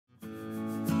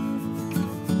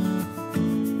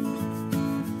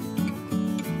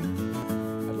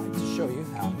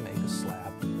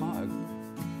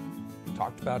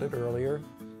talked about it earlier,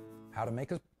 how to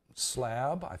make a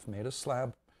slab. I've made a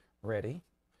slab ready.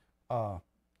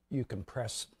 You can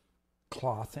press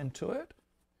cloth into it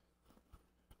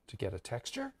to get a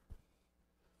texture.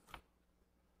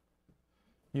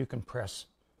 You can press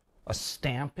a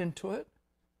stamp into it.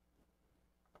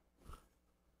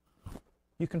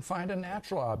 You can find a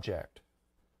natural object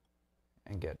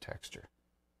and get texture.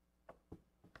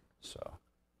 So,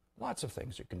 lots of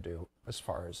things you can do as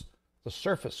far as the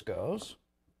surface goes.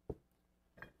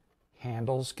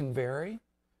 Handles can vary.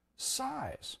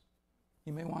 Size.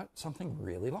 You may want something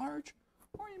really large,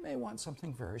 or you may want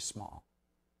something very small.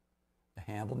 The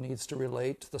handle needs to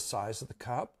relate to the size of the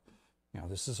cup. You know,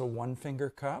 this is a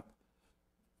 1-finger cup.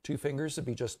 2 fingers would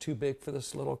be just too big for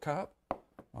this little cup.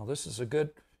 Well, this is a good,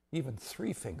 even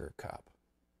 3-finger cup.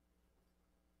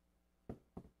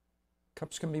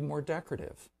 Cups can be more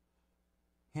decorative.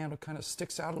 Handle kind of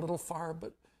sticks out a little far,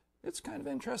 but it's kind of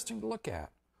interesting to look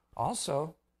at.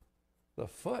 Also, the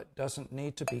foot doesn't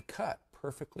need to be cut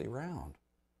perfectly round.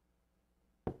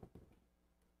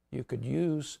 You could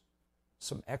use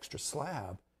some extra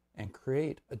slab and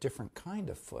create a different kind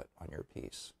of foot on your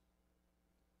piece.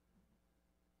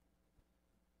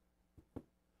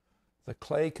 The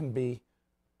clay can be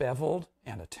beveled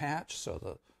and attached so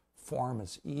the form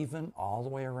is even all the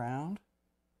way around.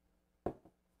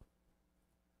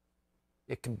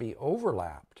 It can be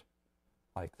overlapped,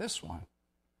 like this one,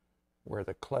 where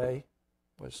the clay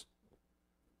was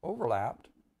overlapped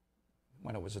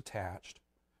when it was attached.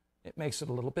 It makes it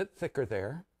a little bit thicker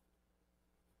there,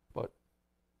 but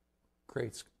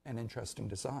creates an interesting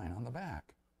design on the back.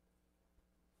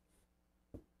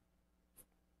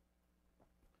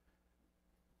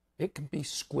 It can be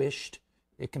squished,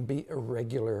 it can be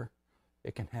irregular,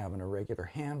 it can have an irregular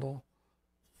handle.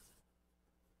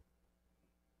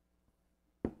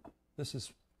 This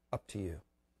is up to you.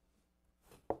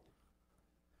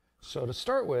 So to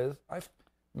start with, I've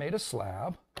made a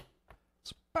slab.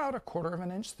 It's about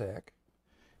 1/4 inch thick.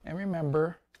 And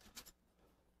remember,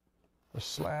 the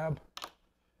slab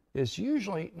is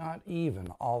usually not even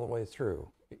all the way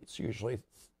through. It's usually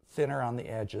thinner on the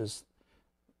edges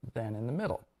than in the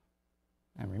middle.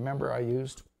 And remember, I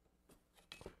used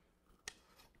a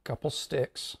couple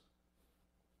sticks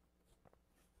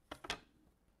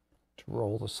to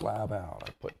roll the slab out.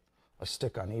 I put a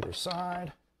stick on either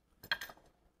side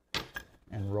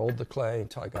and rolled the clay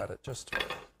until I got it just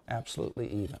absolutely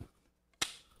even.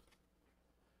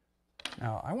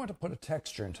 Now I want to put a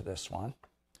texture into this one,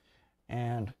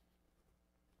 and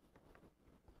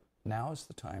now is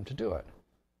the time to do it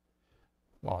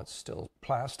while it's still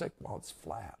plastic, while it's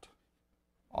flat.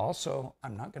 Also,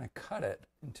 I'm not going to cut it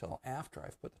until after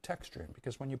I've put the texture in,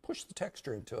 because when you push the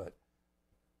texture into it,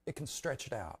 it can stretch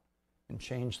it out and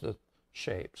change the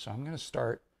shape. So I'm going to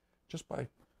start just by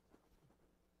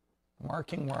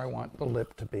marking where I want the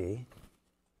lip to be.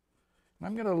 And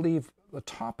I'm going to leave the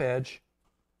top edge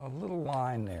a little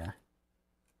line there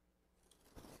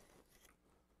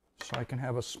so I can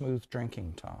have a smooth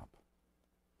drinking top.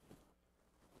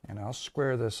 And I'll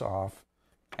square this off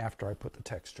after I put the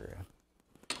texture in.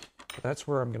 So that's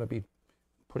where I'm going to be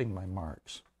putting my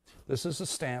marks. This is a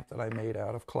stamp that I made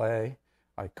out of clay.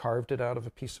 I carved it out of a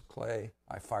piece of clay.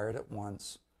 I fired it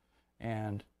once,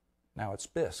 and now it's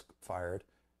bisque fired,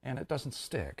 and it doesn't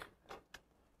stick.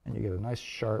 And you get a nice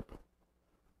sharp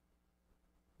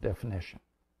definition.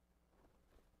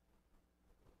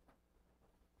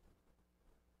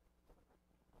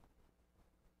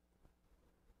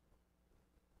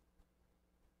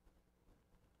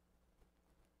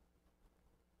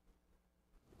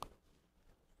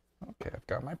 Okay, I've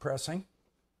got my pressing.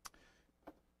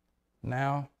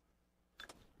 Now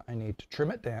I need to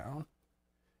trim it down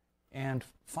and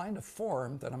find a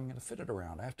form that I'm going to fit it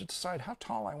around. I have to decide how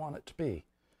tall I want it to be.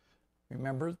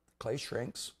 Remember, clay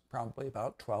shrinks probably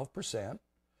about 12%.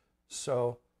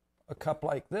 So a cup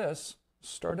like this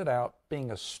started out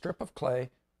being a strip of clay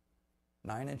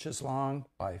 9 inches long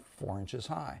by 4 inches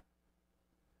high.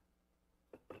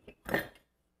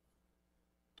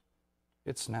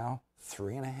 It's now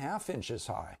 3.5 inches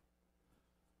high.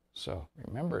 So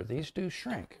remember, these do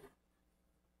shrink.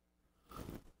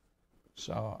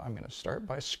 So I'm going to start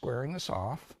by squaring this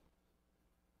off.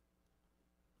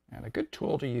 And a good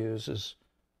tool to use is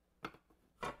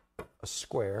a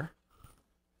square.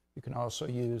 You can also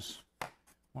use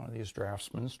one of these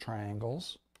Draftsman's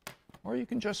triangles, or you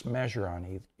can just measure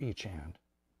on each end.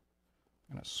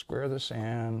 I'm going to square this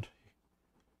end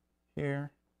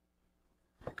here.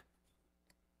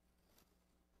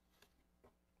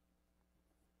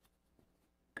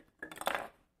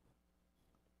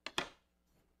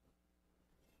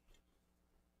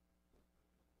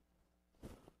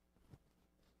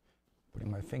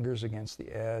 my fingers against the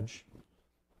edge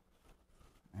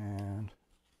and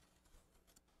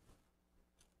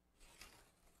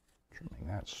trimming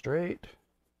that straight,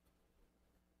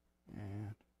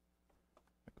 and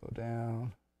go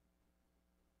down,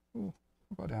 we'll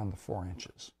go down the 4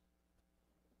 inches.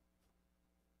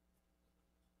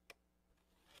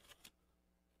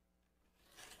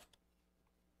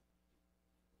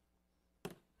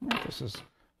 If this is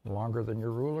longer than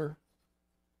your ruler,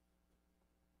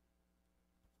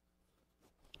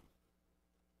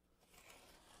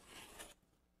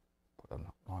 put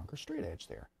a longer straight edge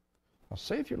there. Now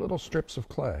save your little strips of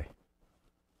clay.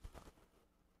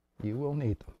 You will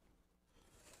need them.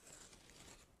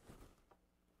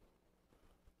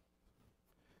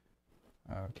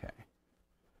 Okay.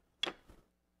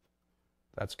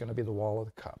 That's going to be the wall of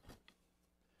the cup.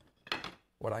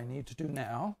 What I need to do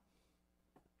now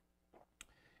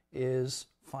is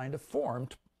find a form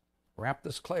to wrap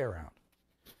this clay around.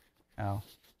 Now,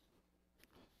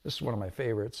 this is one of my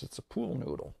favorites. It's a pool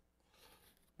noodle,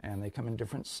 and they come in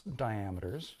different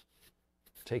diameters.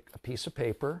 Take a piece of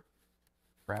paper,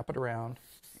 wrap it around,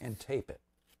 and tape it.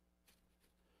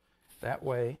 That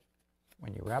way,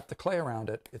 when you wrap the clay around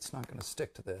it, it's not going to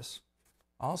stick to this.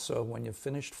 Also, when you've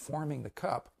finished forming the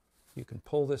cup, you can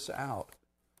pull this out,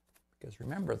 because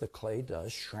remember, the clay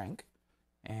does shrink,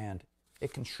 and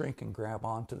it can shrink and grab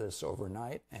onto this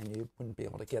overnight, and you wouldn't be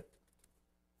able to get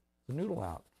the noodle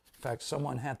out. In fact,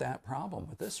 someone had that problem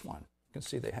with this one. You can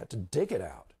see they had to dig it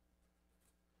out.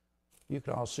 You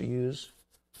could also use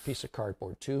a piece of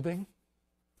cardboard tubing.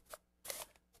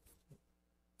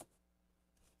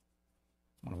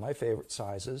 One of my favorite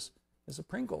sizes is a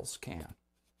Pringles can.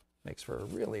 Makes for a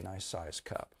really nice sized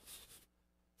cup.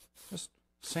 Just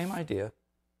same idea.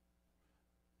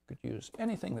 You could use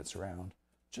anything that's round,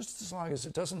 just as long as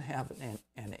it doesn't have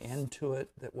an end to it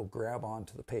that will grab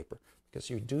onto the paper, because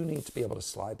you do need to be able to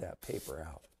slide that paper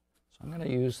out. So I'm going to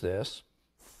use this,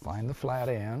 find the flat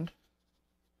end.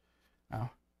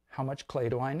 Now, how much clay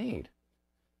do I need?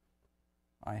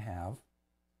 I have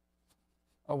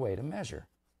a way to measure.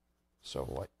 So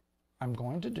what I'm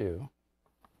going to do,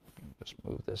 just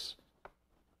move this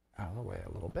out of the way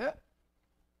a little bit.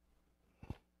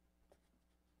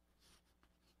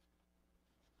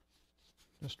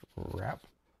 Just wrap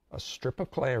a strip of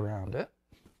clay around it,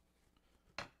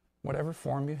 whatever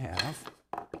form you have,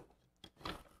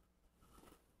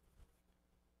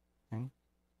 and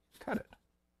cut it.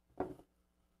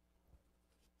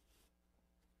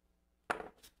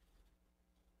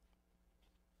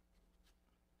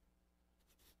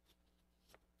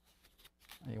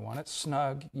 You want it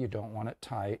snug, you don't want it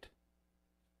tight.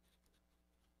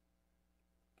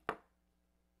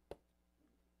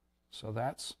 So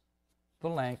that's the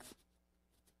length,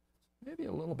 maybe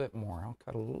a little bit more. I'll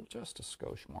cut a little, just a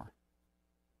skosh more.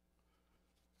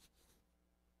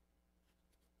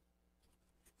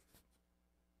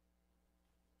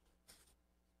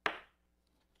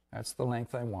 That's the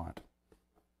length I want.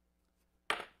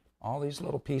 All these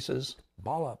little pieces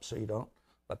ball up so you don't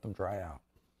let them dry out.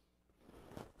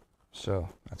 So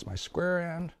that's my square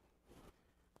end.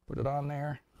 Put it on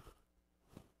there.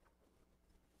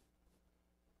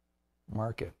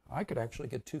 Mark it. I could actually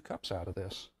get 2 cups out of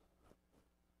this.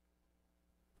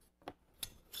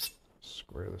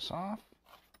 Square this off.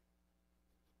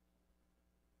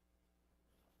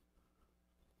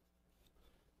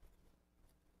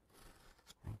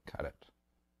 And cut it.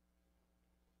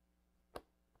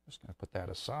 Just going to put that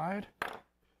aside.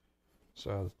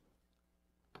 So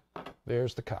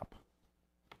there's the cup.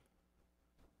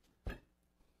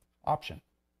 Option.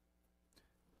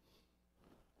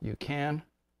 You can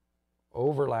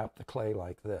overlap the clay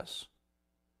like this,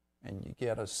 and you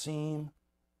get a seam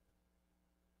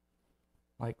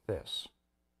like this.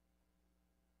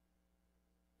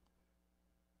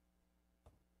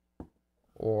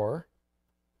 Or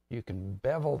you can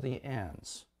bevel the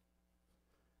ends.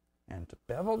 And to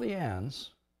bevel the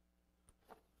ends,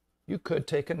 you could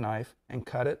take a knife and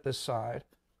cut it this side,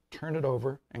 turn it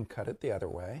over and cut it the other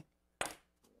way,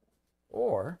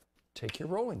 or take your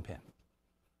rolling pin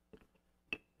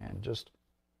and just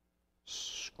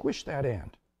squish that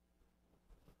end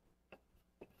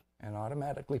and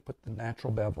automatically put the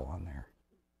natural bevel on there.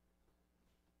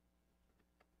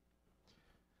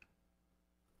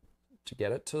 To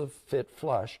get it to fit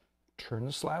flush, turn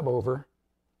the slab over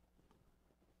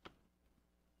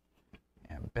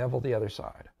and bevel the other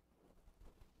side.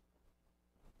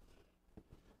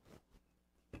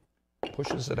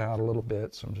 Pushes it out a little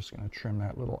bit, so I'm just going to trim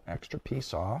that little extra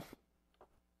piece off.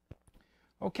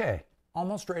 Okay,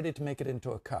 almost ready to make it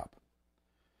into a cup.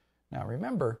 Now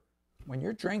remember, when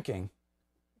you're drinking,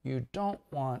 You don't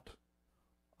want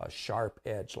a sharp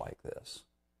edge like this.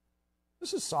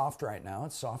 This is soft right now,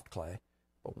 it's soft clay,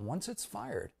 but once it's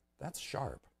fired, that's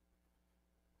sharp.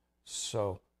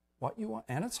 So what you want,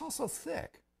 and it's also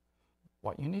thick,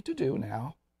 what you need to do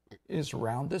now is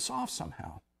round this off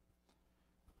somehow.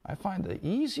 I find the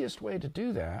easiest way to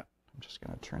do that, I'm just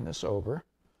going to turn this over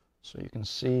so you can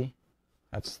see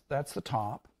that's the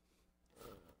top,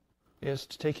 is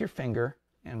to take your finger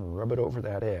and rub it over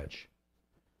that edge.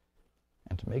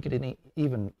 And to make it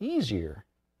even easier,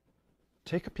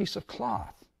 take a piece of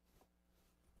cloth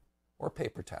or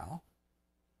paper towel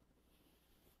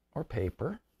or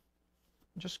paper,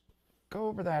 just go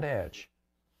over that edge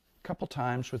a couple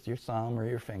times with your thumb or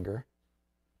your finger.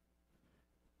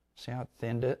 See how it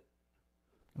thinned it?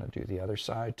 I'm going to do the other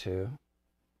side too.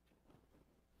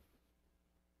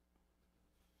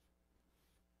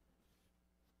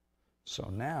 So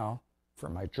now for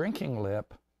my drinking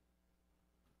lip,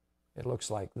 it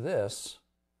looks like this,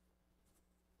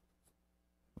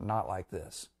 not like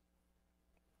this.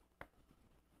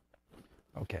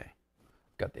 Okay,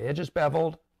 got the edges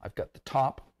beveled, I've got the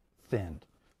top thinned.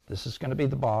 This is going to be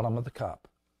the bottom of the cup.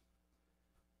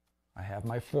 I have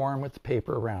my form with the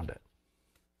paper around it.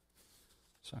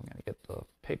 So I'm going to get the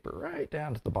paper right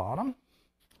down to the bottom.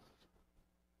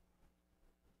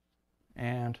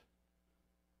 And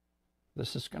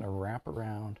this is going to wrap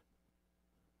around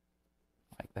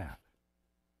like that.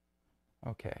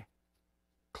 Okay.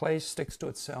 Clay sticks to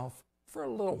itself for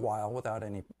a little while without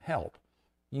any help.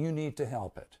 You need to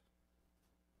help it.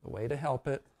 The way to help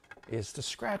it is to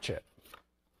scratch it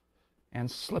and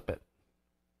slip it.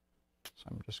 So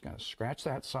I'm just going to scratch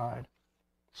that side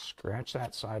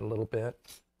a little bit.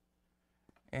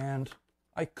 And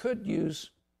I could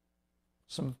use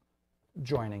some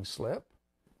joining slip,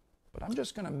 but I'm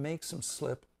just going to make some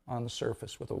slip on the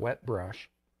surface with a wet brush.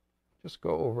 Just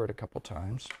go over it a couple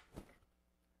times.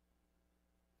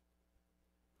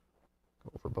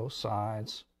 Go over both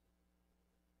sides.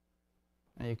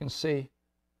 And you can see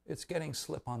it's getting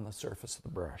slip on the surface of the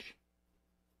brush.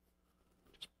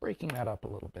 Just breaking that up a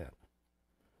little bit.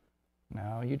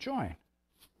 Now you join.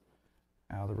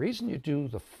 Now the reason you do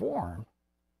the form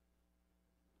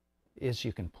is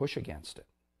you can push against it.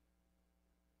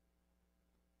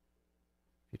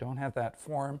 If you don't have that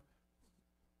form,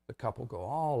 the cup will go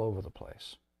all over the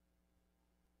place.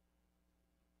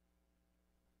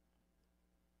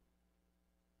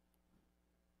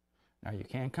 Now you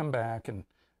can come back and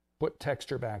put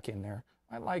texture back in there.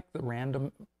 I like the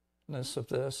randomness of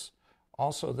this.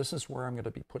 Also, this is where I'm going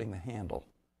to be putting the handle.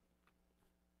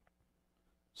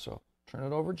 So turn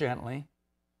it over gently.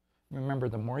 Remember,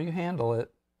 the more you handle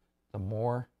it, the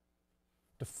more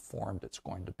deformed it's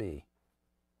going to be.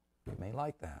 You may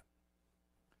like that.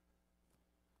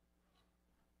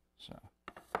 So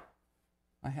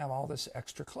I have all this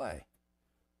extra clay.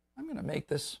 I'm going to make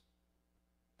this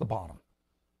the bottom.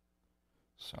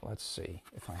 So let's see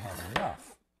if I have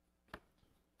enough.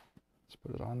 Let's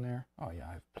put it on there. Oh yeah,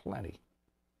 I have plenty.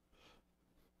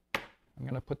 I'm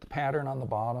going to put the pattern on the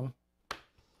bottom,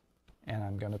 and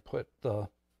I'm going to put the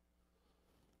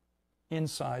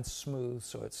inside smooth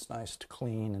so it's nice to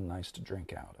clean and nice to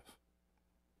drink out of.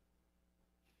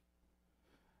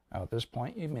 Now at this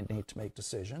point you may need to make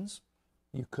decisions.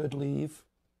 You could leave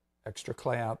extra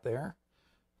clay out there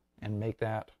and make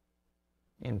that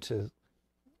into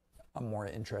a more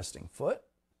interesting foot.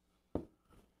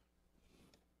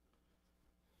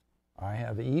 I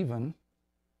have even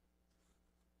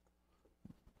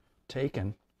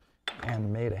taken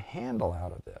and made a handle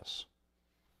out of this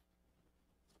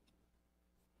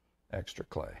extra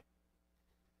clay.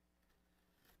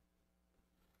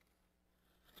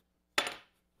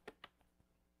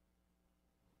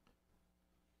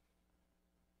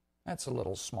 That's a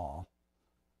little small.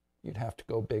 You'd have to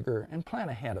go bigger and plan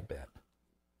ahead a bit.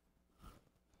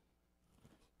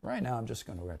 Right now I'm just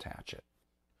going to attach it.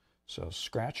 So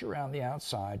scratch around the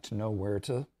outside to know where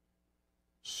to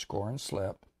score and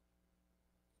slip.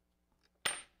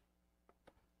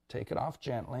 Take it off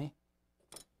gently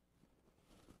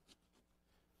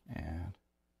and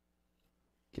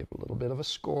give a little bit of a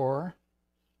score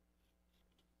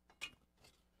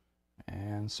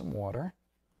and some water.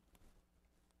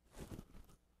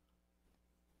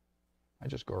 I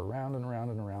just go around and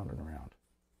around and around and around.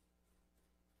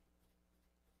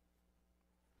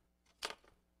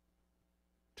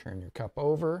 Turn your cup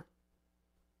over.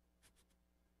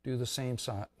 Do the same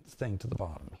thing to the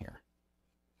bottom here.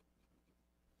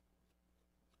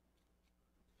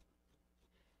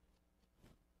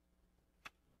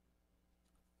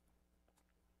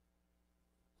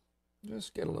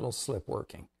 Just get a little slip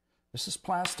working. This is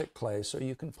plastic clay, so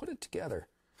you can put it together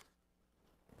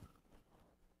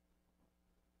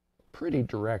pretty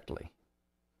directly.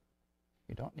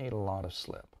 You don't need a lot of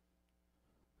slip.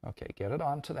 Okay, get it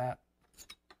onto that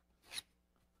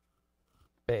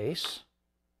base,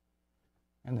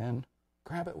 and then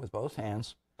grab it with both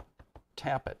hands,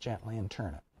 tap it gently, and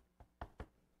turn it.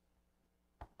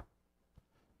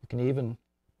 You can even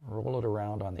roll it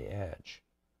around on the edge,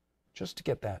 just to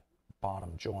get that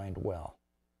bottom joined well.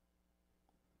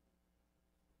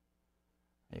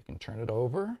 You can turn it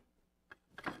over,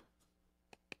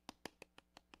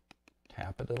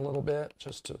 tap it a little bit,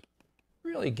 just to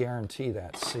really guarantee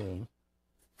that seam.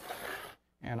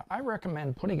 And I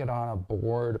recommend putting it on a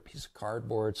board, a piece of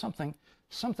cardboard, something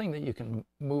that you can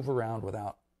move around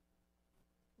without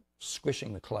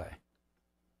squishing the clay.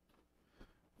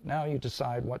 Now you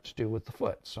decide what to do with the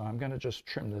foot. So I'm going to just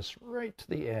trim this right to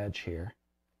the edge here.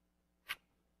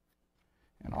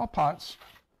 And all pots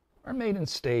are made in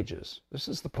stages. This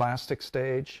is the plastic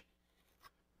stage.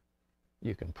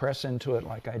 You can press into it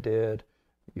like I did.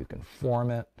 You can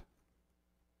form it.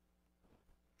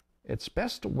 It's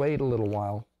best to wait a little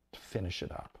while to finish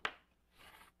it up.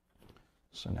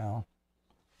 So now,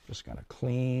 just going to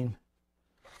clean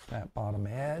that bottom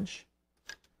edge.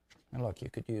 And look, you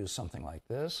could use something like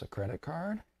this, a credit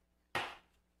card, to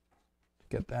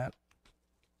get that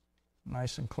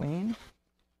nice and clean.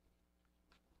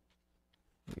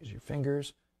 Use your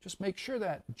fingers. Just make sure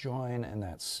that join and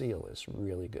that seal is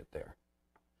really good there.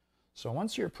 So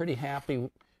once you're pretty happy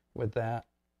with that,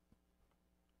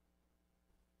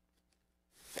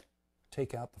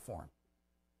 take out the form.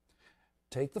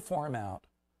 Take the form out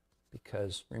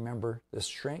because remember, this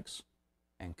shrinks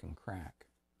and can crack.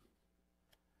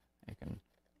 You can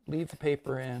leave the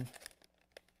paper in,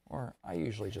 or I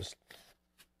usually just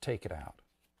take it out.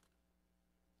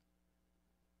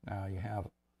 Now you have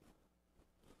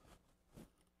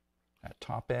that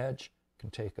top edge. You can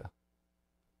take a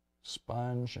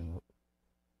sponge and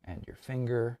your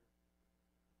finger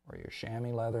or your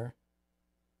chamois leather,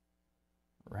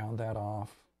 round that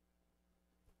off,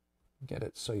 get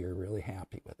it so you're really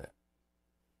happy with it.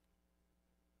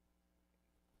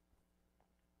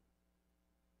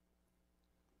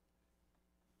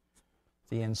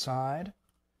 The inside,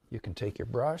 you can take your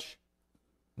brush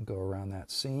and go around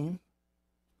that seam.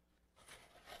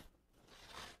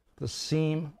 The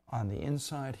seam on the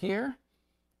inside here,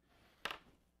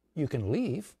 you can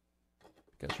leave,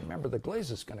 because remember the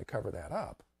glaze is going to cover that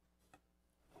up.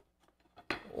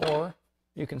 Or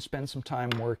you can spend some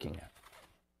time working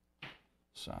it.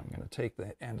 So I'm going to take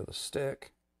the end of the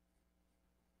stick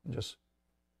and just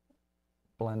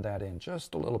blend that in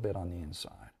just a little bit on the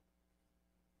inside.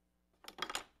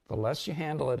 The less you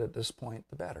handle it at this point,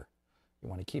 the better. You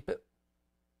want to keep it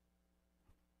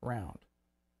round.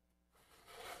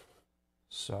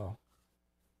 So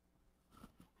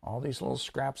all these little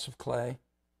scraps of clay,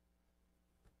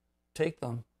 take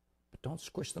them, but don't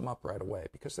squish them up right away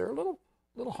because they're a little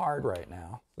hard right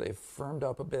now. They've firmed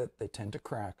up a bit. They tend to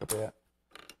crack a bit.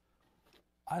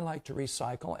 I like to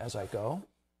recycle as I go.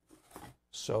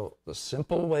 So the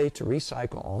simple way to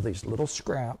recycle all these little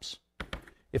scraps,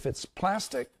 if it's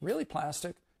plastic, really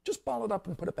plastic, just ball it up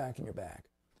and put it back in your bag.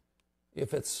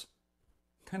 If it's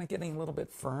kind of getting a little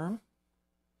bit firm,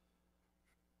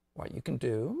 what you can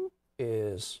do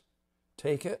is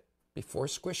take it before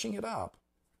squishing it up,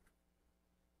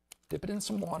 dip it in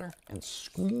some water and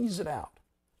squeeze it out.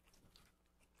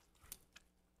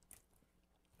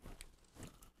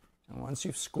 And once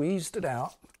you've squeezed it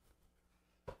out,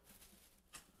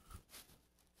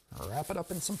 wrap it up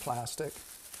in some plastic,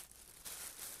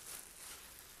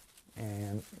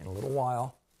 and in a little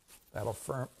while that'll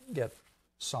get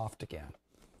soft again.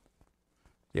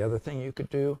 The other thing you could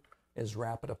do is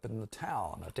wrap it up in the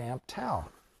towel, in a damp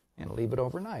towel, and leave it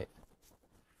overnight.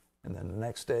 And then the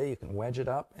next day you can wedge it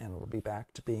up and it'll be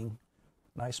back to being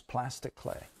nice plastic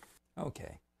clay.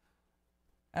 Okay,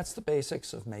 that's the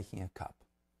basics of making a cup.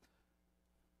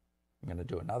 I'm going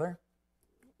to do another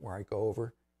where I go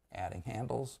over adding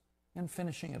handles and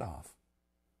finishing it off.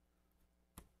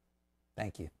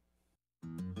 Thank you.